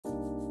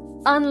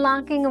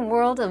unlocking a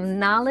world of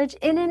knowledge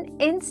in an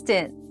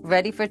instant.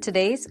 Ready for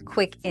today's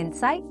quick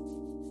insight?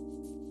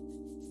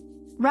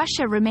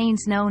 Russia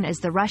remains known as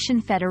the Russian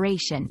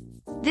Federation.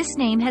 This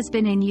name has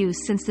been in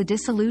use since the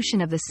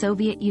dissolution of the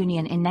Soviet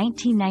Union in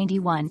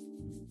 1991.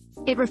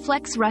 It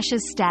reflects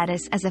Russia's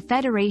status as a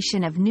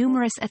federation of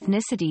numerous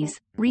ethnicities,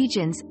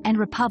 regions, and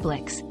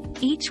republics,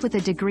 each with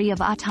a degree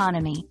of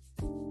autonomy.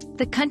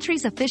 The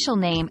country's official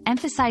name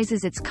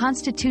emphasizes its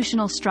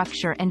constitutional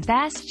structure and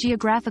vast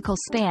geographical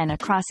span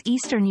across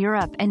Eastern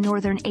Europe and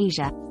Northern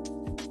Asia.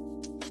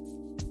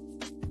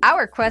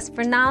 Our quest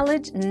for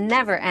knowledge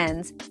never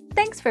ends.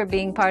 Thanks for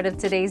being part of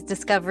today's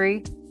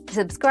discovery.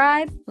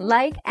 Subscribe,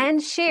 like,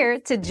 and share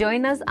to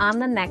join us on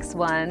the next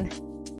one.